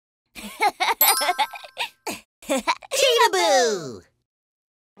Cheetahboo!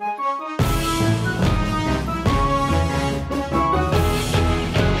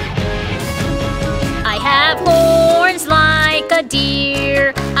 I have horns like a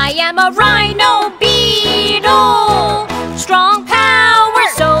deer. I am a rhino beetle. Strong power,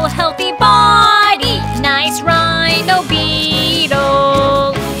 so healthy body. Nice rhino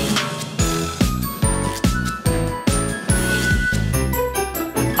beetle.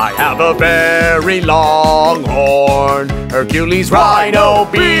 I have a very long horn, Hercules rhino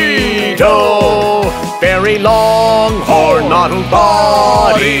beetle. Very long horn, mottled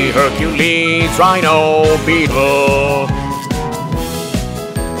body, Hercules rhino beetle.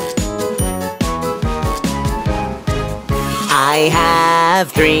 I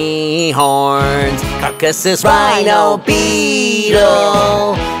have 3 horns, Caucasus rhino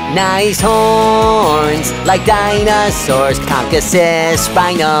beetle. Nice horns, like dinosaurs, Caucasus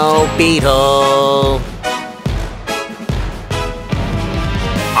rhino beetle.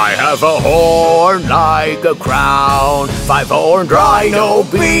 I have a horn like a crown, 5-horned rhino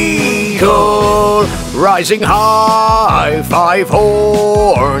beetle. Rising high, 5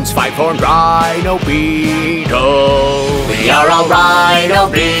 horns, 5-horned rhino beetle. We are all rhino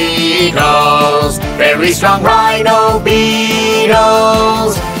beetles, very strong rhino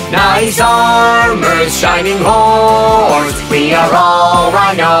beetles. Nice armors, shining horns, we are all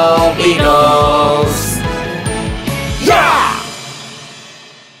rhino beetles. Yeah!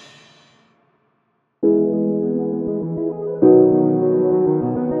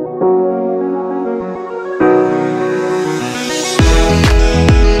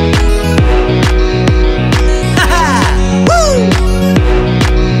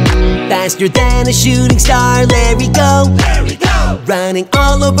 Faster than a shooting star, Larry go. Larry go. Running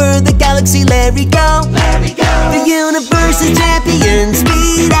all over the galaxy, Larry go. Larry go. The universe is champion.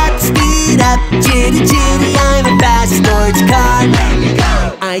 Speed up, chitty chitty, I'm a fast sports car. Larry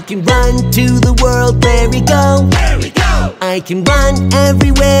go. I can run to the world, Larry go. Larry go. I can run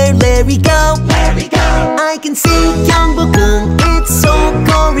everywhere, Larry go. Larry go. I can see Gyeongbokgung, it's so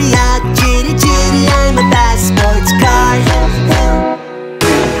Korea. Chitty chitty, I'm a fast sports car.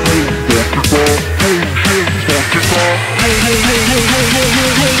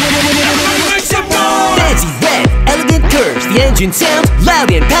 Fancy red, elegant curves, the engine sounds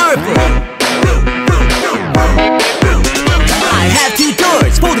loud and powerful. I have 2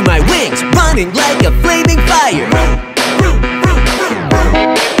 doors, folding my wings, running like a flaming fire.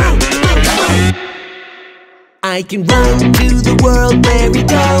 I can run to the world, Larry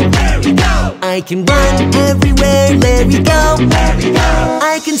go. I can run everywhere, Larry go.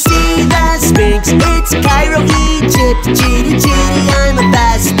 I can see the Sphinx, it's Cairo, Egypt. Chitty chitty, I'm a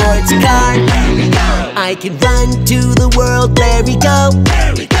fast sports car. I can run to the world, Larry go.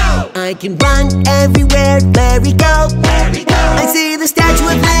 I can run everywhere, Larry go. I see the Statue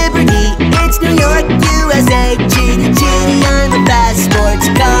of Liberty, it's New York, USA. Chitty chitty, I'm a fast sports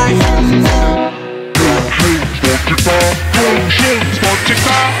car.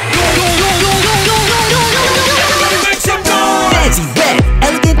 Fancy red,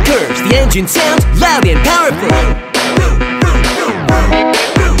 elegant curves, the engine sounds loud and powerful.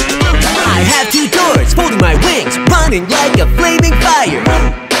 I have 2 doors, folding my wings, running like a flaming fire.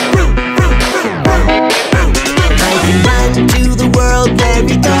 I can run to the world,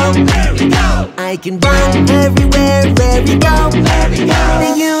 Larry go. I can run everywhere, Larry go.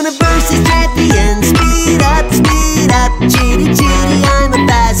 The universe is champion. Speed up, chitty chitty, I'm a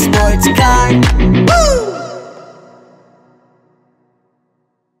fast sports car. Woo!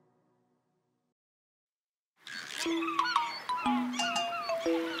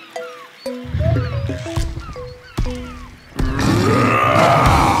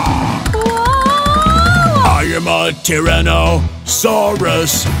 I am a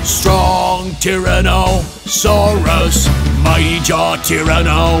Tyrannosaurus, strong Tyrannosaurus, mighty jaw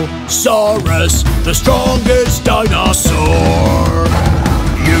Tyrannosaurus, the strongest dinosaur.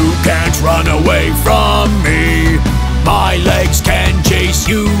 You can't run away from me, my legs can chase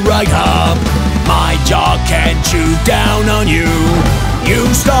you right up, my jaw can chew down on you,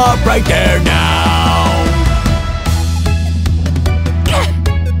 you stop right there now.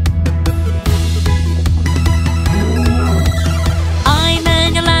 I'm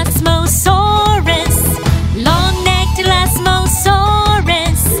an Elasmosaurus, long-necked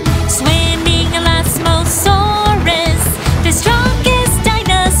Elasmosaurus, swimming Elasmosaurus, the strongest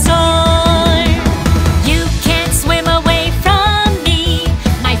dinosaur. You can't swim away from me,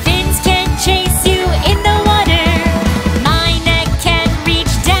 my fins can chase you in the water, my neck can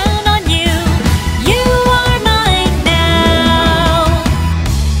reach down on you, you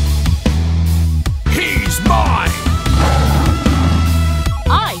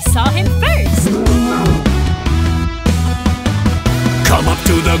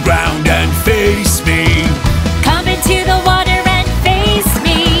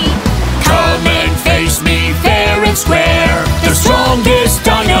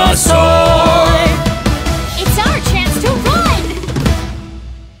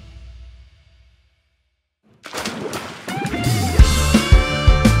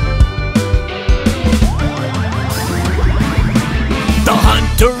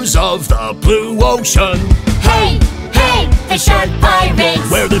hunters of the blue ocean. Hey, hey, the shark pirates!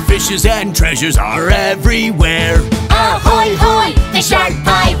 Where the fishes and treasures are everywhere. Ahoy, hoy, the shark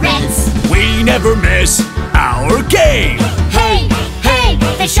pirates! We never miss our game. Hey, hey,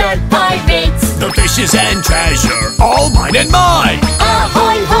 the shark pirates! The fishes and treasure, all mine and mine.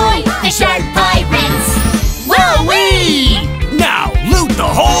 Ahoy, hoy, the shark pirates! Wowee! Now loot the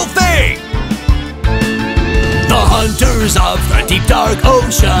whole thing. The hunters of the deep dark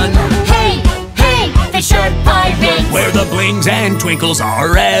ocean. Hey, hey, the shark pirates! Where the blings and twinkles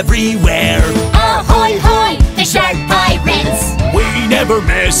are everywhere. Ahoy, hoy, the shark pirates! We never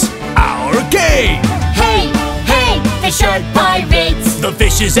miss our game. Hey, hey, the shark pirates! The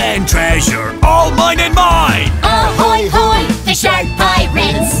fishes and treasure, all mine and mine. Ahoy, hoy, the shark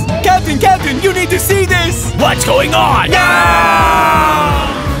pirates! Captain, you need to see this. What's going on? Yeah!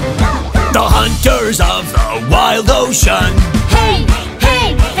 The hunters of the wild ocean. Hey,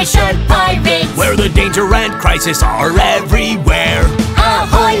 hey, the shark pirates! Where the danger and crisis are everywhere.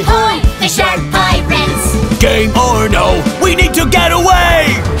 Ahoy, hoy, the shark pirates! Game or no, we need to get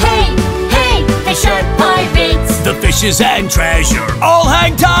away. Hey, hey, the shark pirates! The fishes and treasure, all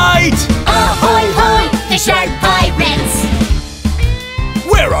hang tight. Ahoy, hoy, the shark pirates!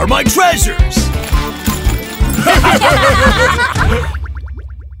 Where are my treasures?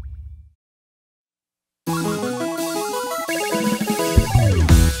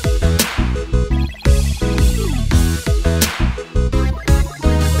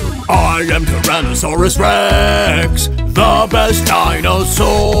 I am Tyrannosaurus Rex, the best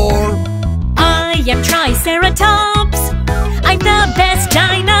dinosaur. I am Triceratops. I'm the best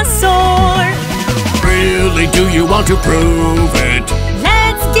dinosaur. Really, do you want to prove it?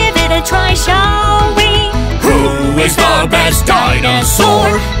 Let's give it a try, shall we? Who is the best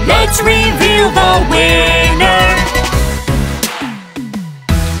dinosaur? Let's reveal the winner.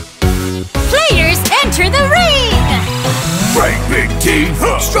 Players, enter the ring. Great big teeth,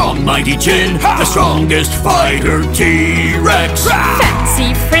 strong mighty chin, the strongest fighter T-Rex.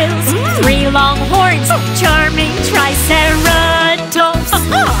 Fancy frills, 3 long horns, charming Triceratops.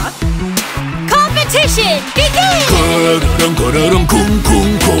 Competition, begin!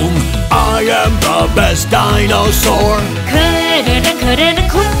 I am the best dinosaur.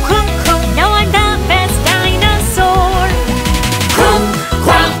 Now I'm the best dinosaur. Quang,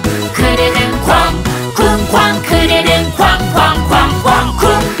 quang, quang, quang, quang, quang, quang, quang, quang, quang, quang,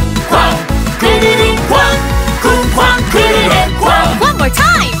 quang, quang. One more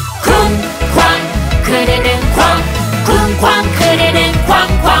time. Quang, quang, quang, quang, quang, quang, quang, quang, quang, quang,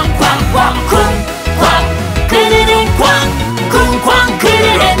 quang, quang, quang,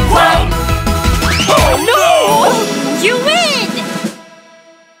 quang. Oh no! You win!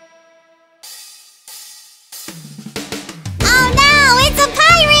 Oh no, it's a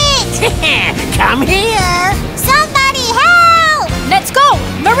pirate! Come here! Somebody help! Let's go!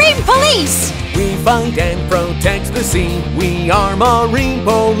 Marine police! We fight and protect the sea. We are marine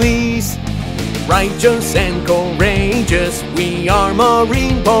police. Righteous and courageous. We are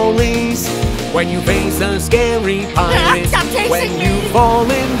marine police. When you face a scary pirate, when you fall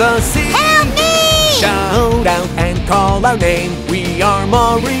in the sea, Help me! shout out and call our name. We are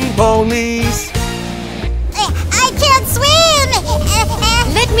marine police. I can't swim!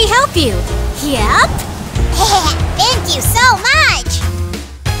 Let me help you. Yep. Thank you so much!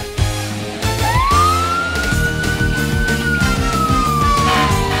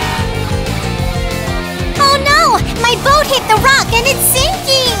 Oh no! My boat hit the rock and it's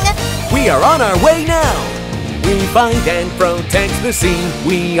sinking! We are on our way now. We fight and protect the sea.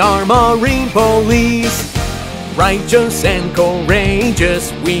 We are marine police. Righteous and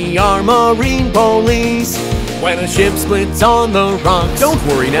courageous. We are marine police. When a ship splits on the rocks, don't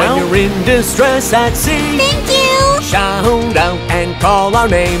worry now. When you're in distress at sea, Thank you! shout out and call our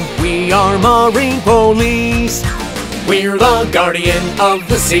name. We are marine police. We're the guardian of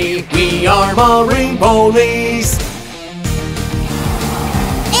the sea. We are marine police.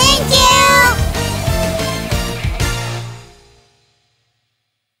 Thank you!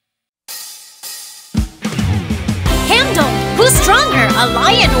 Handle, who's stronger, a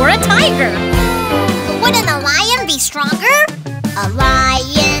lion or a tiger? Wouldn't a lion be stronger? A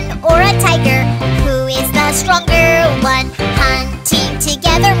lion or a tiger? Who is the stronger one? Hunting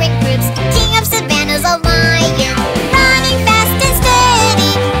together in groups. King of savannas, a lion. Running fast and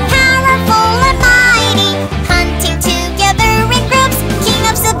steady. Powerful and mighty. Hunting together in groups. King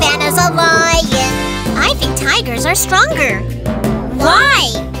of savannas, a lion. I think tigers are stronger. Why?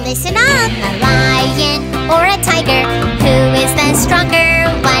 Listen up. A lion or a tiger? Who is the stronger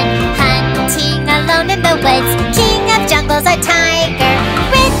one? Hunting alone in the woods. King of jungles, a tiger.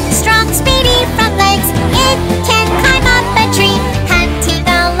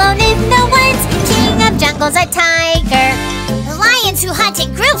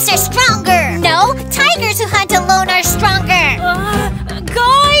 are stronger! No, tigers who hunt alone are stronger!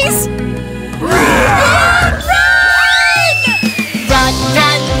 Guys! Run! Run,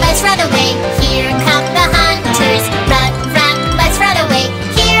 run, let's run away. Here come the hunters. Run, run, let's run away.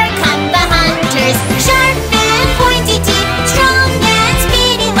 Here come the hunters. Sharp and pointy teeth, strong and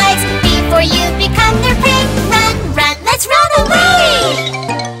speedy legs. Before you become their prey, run, run, let's run away!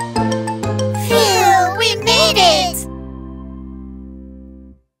 Phew, we made it!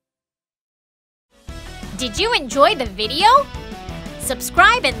 Did you enjoy the video?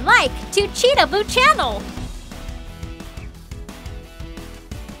 Subscribe and like to Cheetahboo channel.